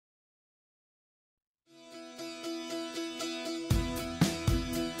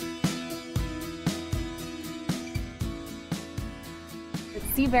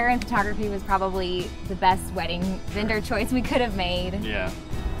C. Barron Photography was probably the best wedding vendor choice we could have made. Yeah.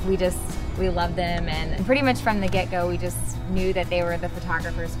 We loved them, and pretty much from the get-go we just knew that they were the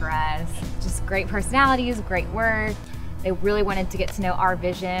photographers for us. Just great personalities, great work. They really wanted to get to know our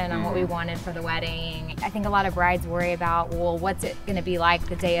vision on what we wanted for the wedding. I think a lot of brides worry about, well, what's it going to be like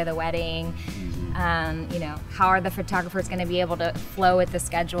the day of the wedding? You know, how are the photographers going to be able to flow with the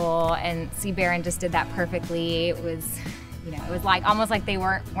schedule? And C. Barron just did that perfectly. It was, you know, it was like almost like they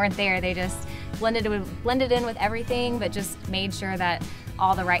weren't there. They just blended in with everything, but just made sure that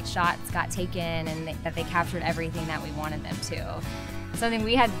all the right shots got taken and that they captured everything that we wanted them to. Something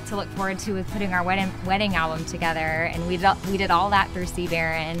we had to look forward to was putting our wedding album together, and we did all that through C.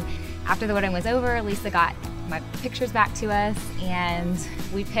 Barron. After the wedding was over, Lisa got my pictures back to us, and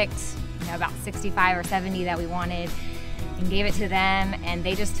we picked, you know, about 65 or 70 that we wanted and gave it to them, and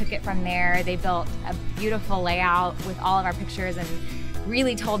they just took it from there. They built a beautiful layout with all of our pictures and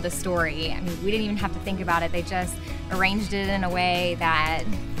really told the story. I mean, we didn't even have to think about it. They just arranged it in a way that,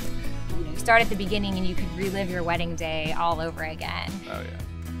 you know, you start at the beginning and you could relive your wedding day all over again. Oh yeah.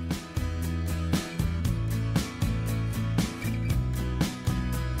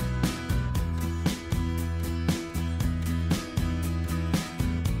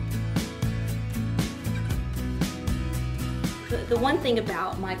 The one thing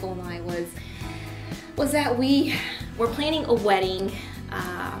about Michael and I was that we were planning a wedding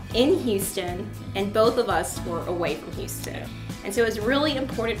in Houston, and both of us were away from Houston. And so it was really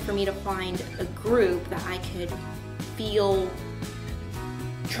important for me to find a group that I could feel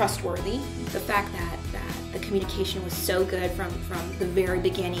trustworthy. The fact that the communication was so good from the very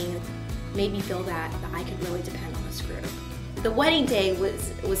beginning made me feel that I could really depend on this group. The wedding day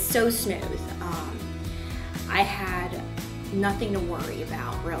was so smooth. I had nothing to worry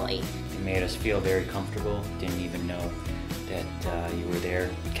about, really. It made us feel very comfortable. Didn't even know that you were there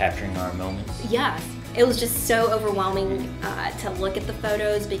capturing our moments. Yes, it was just so overwhelming to look at the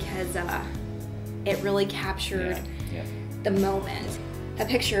photos because it really captured the moment. A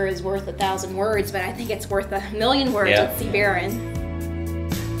picture is worth 1,000 words, but I think it's worth 1,000,000 words with C. Barron.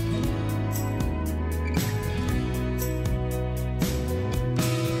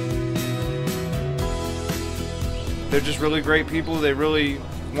 They're just really great people. They really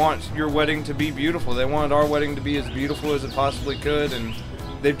want your wedding to be beautiful. They wanted our wedding to be as beautiful as it possibly could, and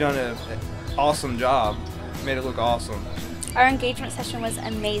they've done an awesome job. Made it look awesome. Our engagement session was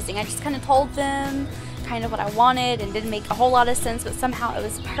amazing. I just kind of told them kind of what I wanted and didn't make a whole lot of sense, but somehow it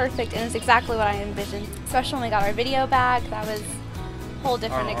was perfect and it was exactly what I envisioned. Especially when we got our video back, that was a whole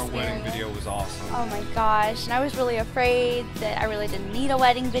different experience. Our wedding video was awesome. Oh my gosh, and I was really afraid that I really didn't need a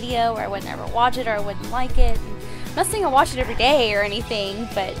wedding video, or I would never watch it, or I wouldn't like it. I'm not saying I watch it every day or anything,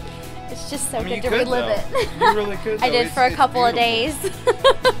 but it's just so good to relive it. You really could. I did for a couple of days.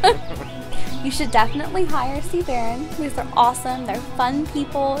 You should definitely hire C. Barron because they're awesome. They're fun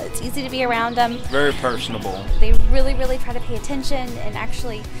people. It's easy to be around them. Very personable. They really, really try to pay attention and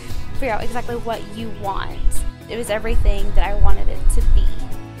actually figure out exactly what you want. It was everything that I wanted it to be.